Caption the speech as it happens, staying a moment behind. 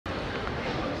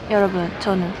여러분,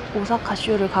 저는 오사카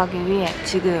쇼를 가기 위해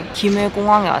지금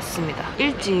김해공항에 왔습니다.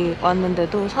 일찍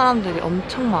왔는데도 사람들이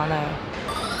엄청 많아요.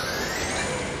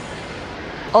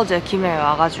 어제 김해에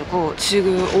와가지고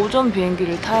지금 오전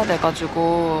비행기를 타야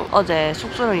돼가지고 어제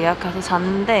숙소를 예약해서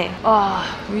잤는데 와,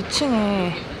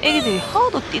 위층에 애기들이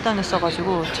하도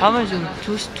뛰다녔어가지고 잠을 좀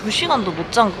 2시간도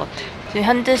못 잔 것 같아요. 지금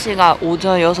현재 시간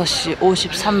오전 6시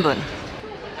 53분.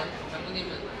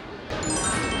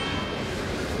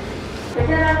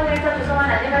 베트남에서 죄송한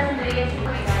안내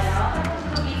말씀드리겠습니다.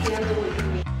 한국속이 되어지고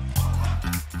있습니다.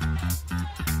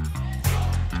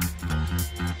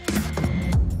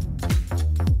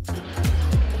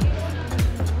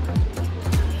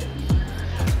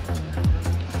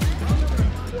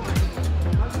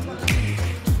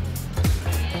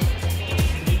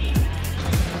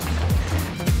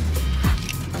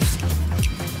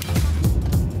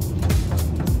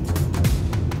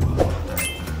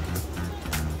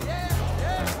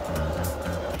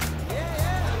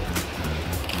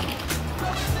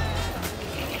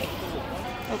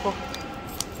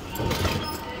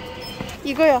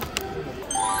 이거야.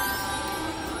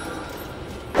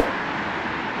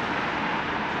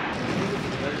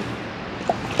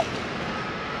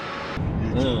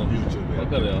 유튜브에. わ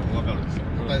かるよ。わかるんですよ。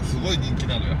すごい人気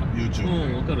なのよ、유튜브.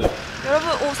 わかる。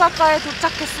 여러분, 오사카에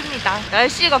도착했습니다.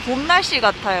 날씨가 봄 날씨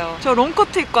같아요. 저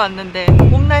롱코트 입고 왔는데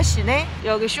봄 날씨네.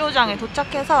 여기 쇼장에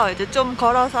도착해서 이제 좀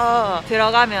걸어서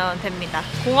들어가면 됩니다.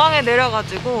 공항에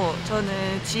내려가지고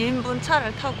저는 지인분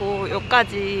차를 타고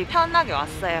여기까지 편하게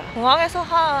왔어요. 공항에서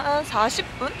한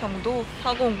 40분 정도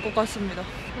타고 온 것 같습니다.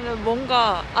 근데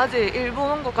뭔가 아직 일본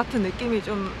온 것 같은 느낌이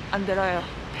좀 안 들어요.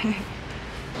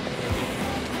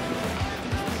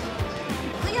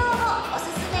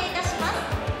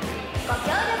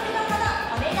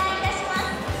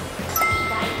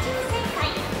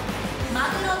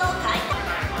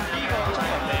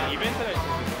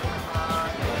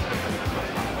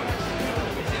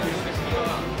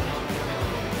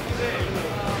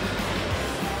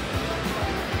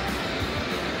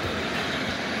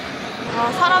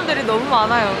 아, 사람들이 너무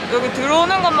많아요. 여기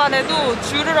들어오는 것만 해도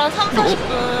줄을 한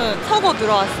 30-40분 서고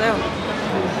들어왔어요.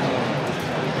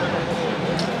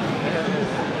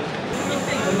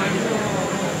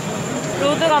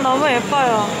 로드가 너무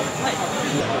예뻐요.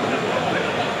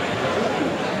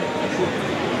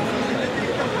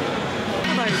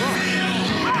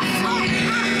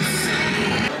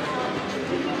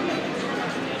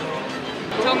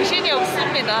 정신이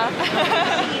없습니다.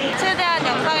 최대한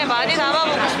영상에 많이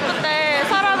담아보고 싶은데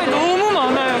사람이 너무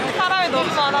많아요. 사람이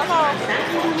너무 많아서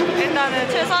일단은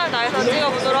최선을 다해서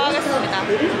찍어보도록 하겠습니다.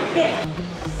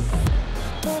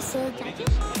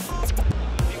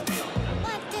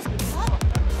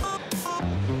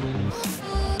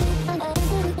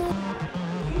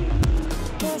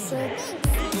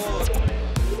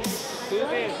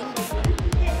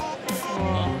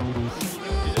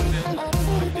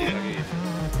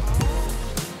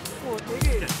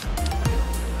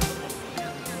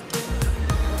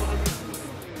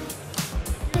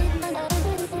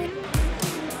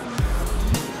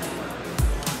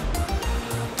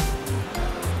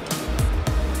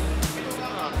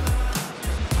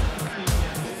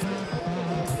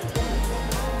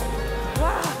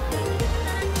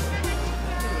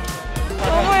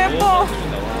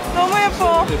 너무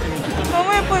예뻐.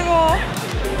 너무 예뻐 이거.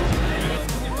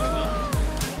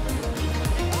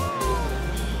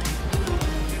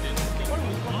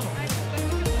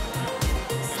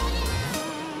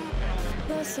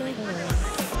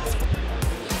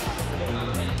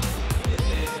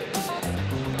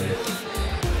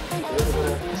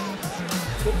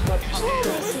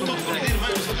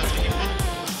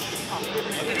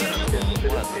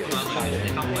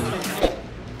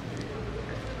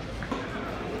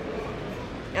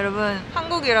 여러분,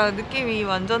 한국이랑 느낌이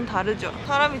완전 다르죠?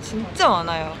 사람이 진짜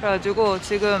많아요. 그래가지고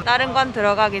지금 다른 관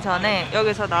들어가기 전에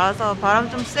여기서 나와서 바람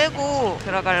좀 쐬고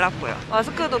들어가려고요.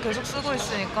 마스크도 계속 쓰고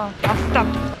있으니까 납작.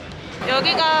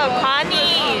 여기가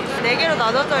관이 4개로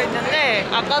나눠져 있는데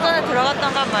아까 전에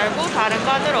들어갔던 관 말고 다른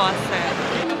관으로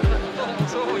왔어요.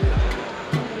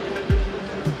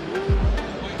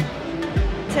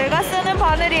 제가 쓰는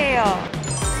바늘이에요.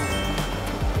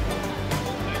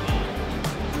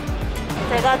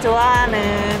 제가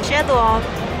좋아하는 섀도우.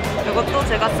 이것도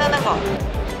제가 쓰는 거.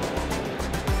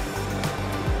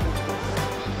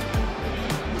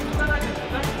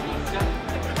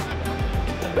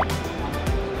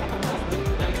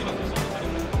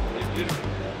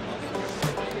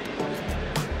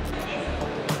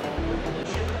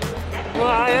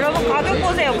 와, 여러분 가격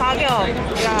보세요. 가격.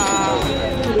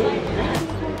 이야.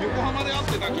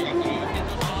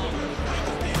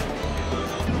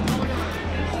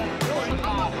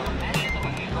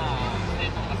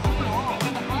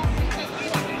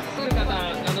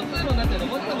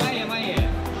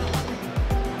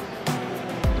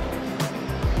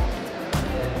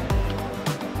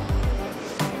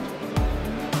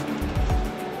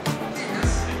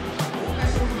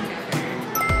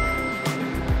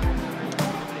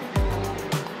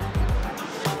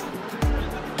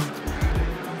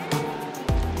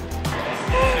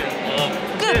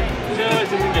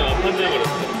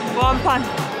 간판.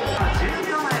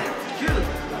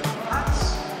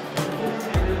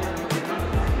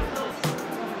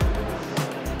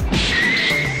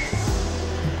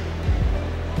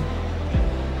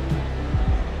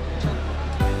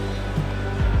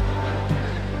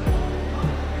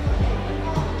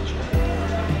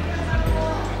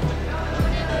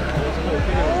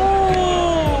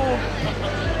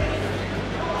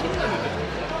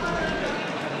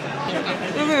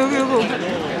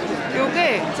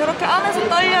 요게 저렇게 안에서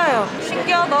떨려요.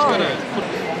 신기하다.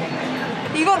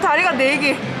 이건 다리가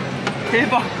 4개.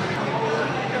 대박.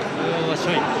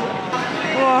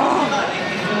 와.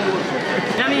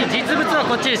 ちなみに実物は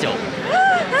こっちですよ。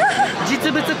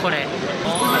実物これ。実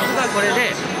物がこれ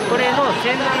で、これの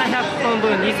1700本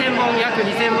分、2000本、約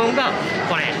2000本が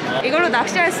これ。 이걸로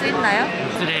낚시할 수 있나요?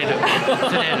 釣れる。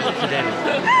釣れる。釣れる。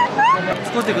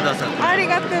使ってください。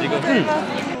 아리가또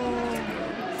고자이마스.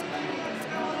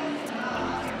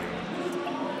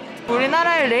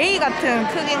 우리나라의 레이 같은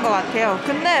크기인 것 같아요.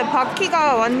 근데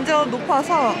바퀴가 완전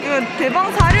높아서 이거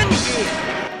대방사륜이지.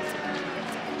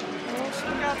 오,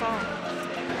 신기하다.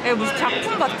 이거 무슨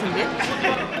작품 같은데?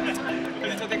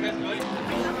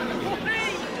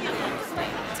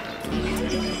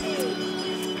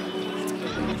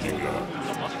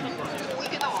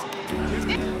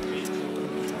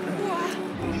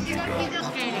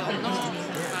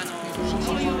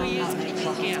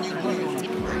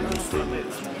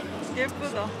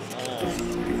 예쁘다.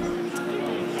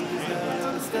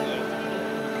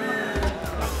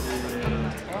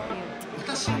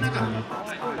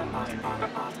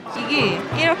 이게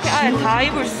이렇게 안에 다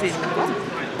입을 수 있는 거?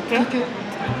 이렇게?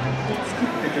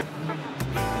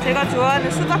 제가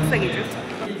좋아하는 수박색이죠.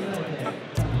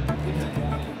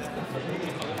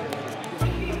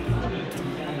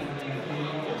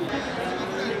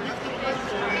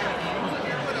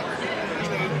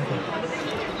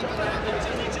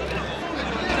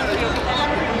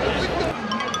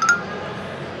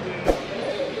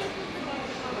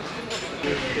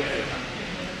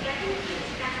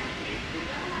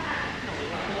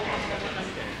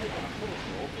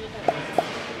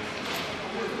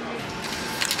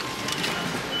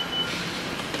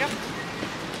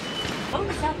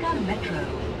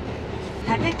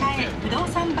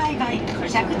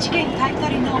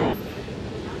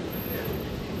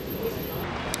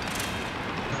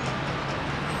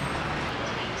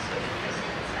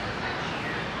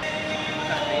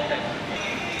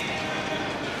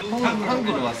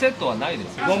 한국은 はセットはないで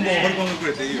す。ボンボン掘り込んでく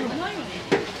れていいよ。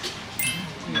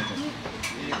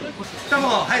じゃあも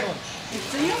うはい。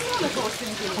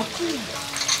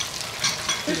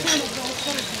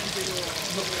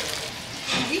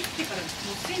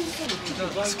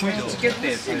つけ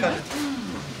て。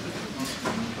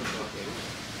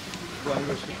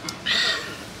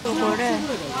 이거를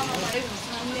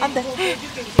안돼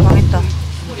망했다.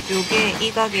 요게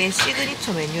이 가게의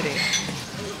시그니처 메뉴래요.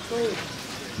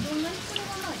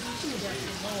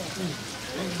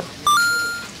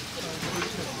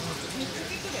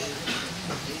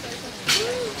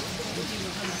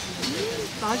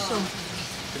 맛있어.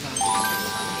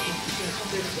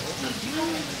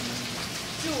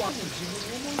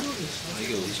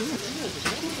 이게 어디서?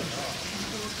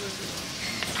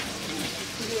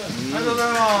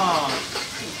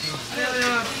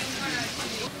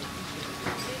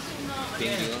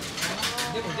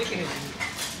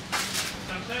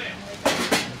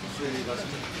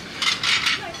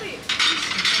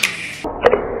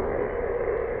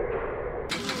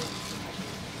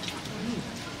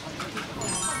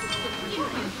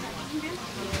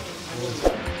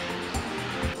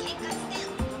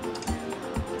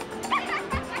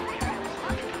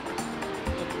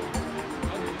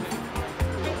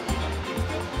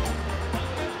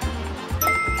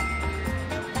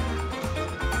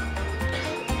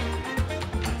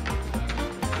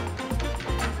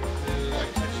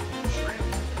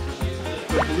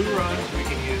 Blue runs we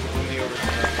can use when the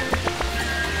overtime.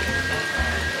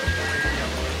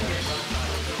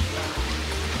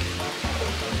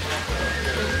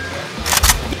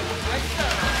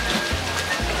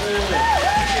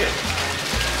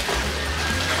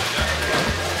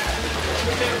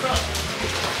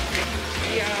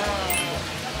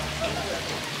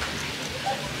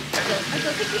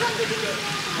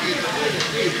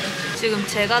 지금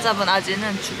제가 잡은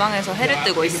아지는 주방에서 회를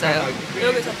뜨고 있어요.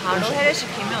 여기서 바로 회를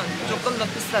시키면 조금 더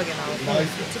비싸게 나오고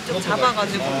직접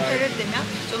잡아가지고 회를 뜨면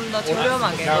좀 더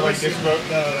저렴하게 먹을 수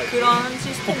있는 그런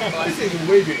시스템인 것 같아요.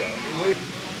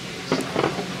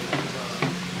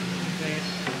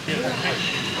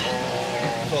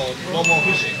 So no more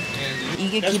fishing. And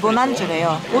이게 기본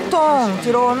안주래요. 보통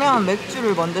들어오면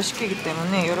맥주를 먼저 시키기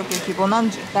때문에 이렇게 기본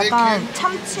안주. 약간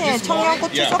참치에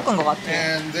청양고추 섞은 것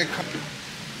같아요.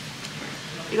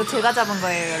 이거 제가 잡은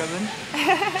거예요, 여러분.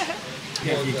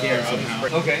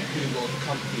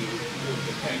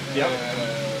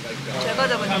 제가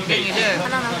잡은 닭갱이를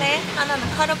하나는 회, 하나는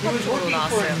카르파초로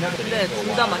나왔어요. 근데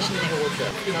둘 다 맛있네요.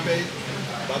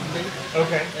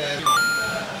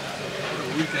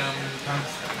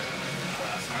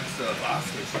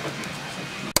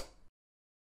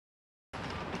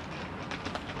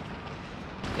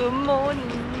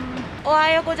 굿모닝.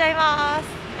 오하요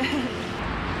고자이마스.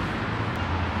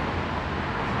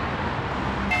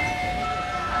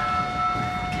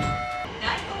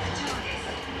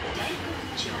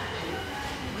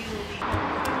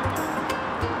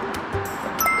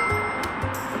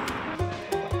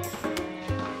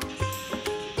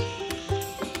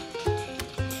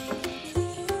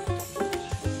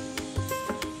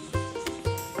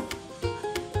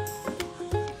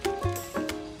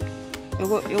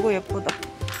 요거 예쁘다.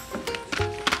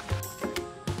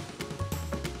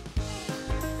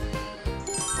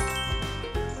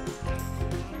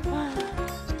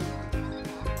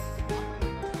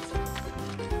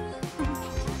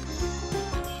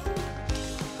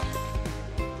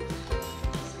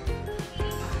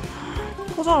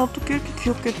 포장 어떻게 이렇게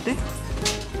귀엽게 했대?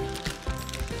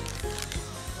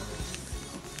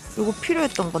 요거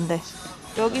필요했던 건데.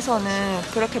 여기서는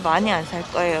그렇게 많이 안 살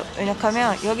거예요.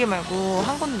 왜냐하면 여기 말고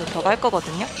한 군데 더 갈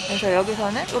거거든요. 그래서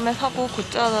여기서는 좀에 사고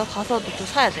곧자로 가서도 또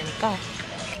사야 되니까.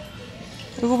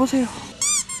 이거 보세요.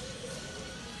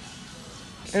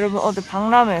 여러분 어제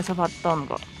박람회에서 봤던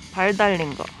거, 발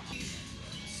달린 거.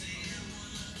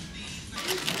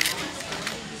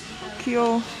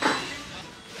 귀여워.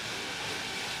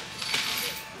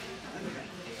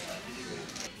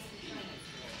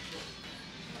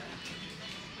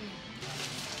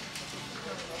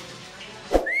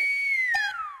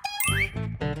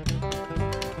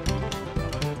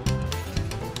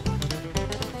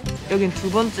 여긴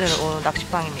두 번째로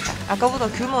낚시방입니다. 아까보다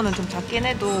규모는 좀 작긴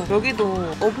해도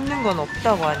여기도 없는 건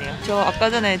없다고 하네요. 저 아까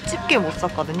전에 집게 못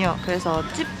샀거든요. 그래서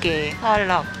집게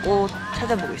사려고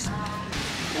찾아보고 있습니다.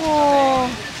 우와,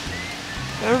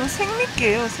 여러분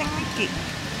생미끼예요. 생미끼.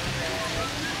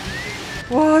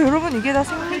 와, 여러분 이게 다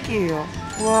생미끼예요.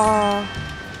 와,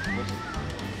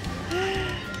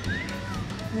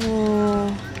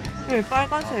 우와, 여기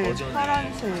빨간색,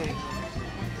 파란색.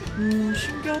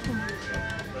 신기하다.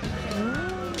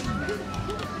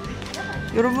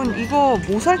 여러분 이거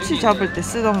모살치 잡을 때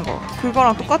쓰던 거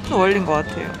그거랑 똑같은 원리인 것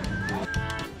같아요.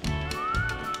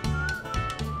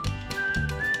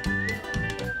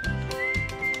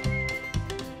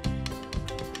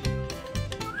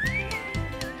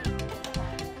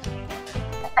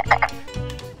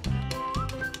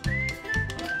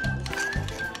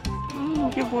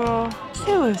 이게 뭐야?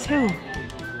 새우예요, 새우.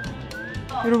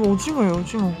 여러분 오징어예요,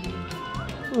 오징어.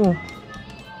 우와.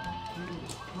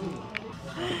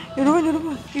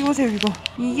 여러분 이거 보세요.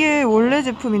 이게 원래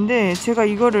제품인데 제가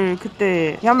이거를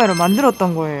그때 야매로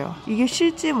만들었던 거예요. 이게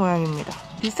실제 모양입니다.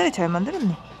 비싸게 잘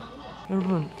만들었네.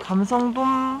 여러분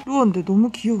감성돔 루어인데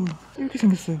너무 귀여워요. 이렇게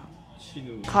생겼어요.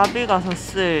 가비 가서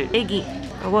쓸 애기.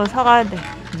 이건 사가야 돼.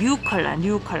 뉴 컬러.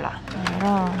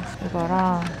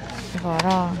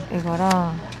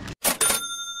 이거랑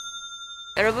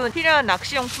여러분 필요한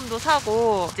낚시용품도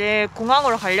사고 이제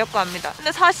공항으로 가려고 합니다.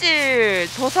 근데 사실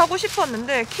더 사고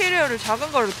싶었는데 캐리어를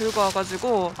작은 걸로 들고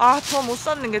와가지고 더 못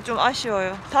샀는 게 좀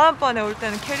아쉬워요. 다음번에 올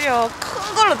때는 캐리어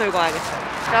큰 걸로 들고 와야겠어요.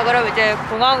 자, 그럼 이제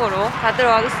공항으로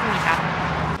가도록 하겠습니다.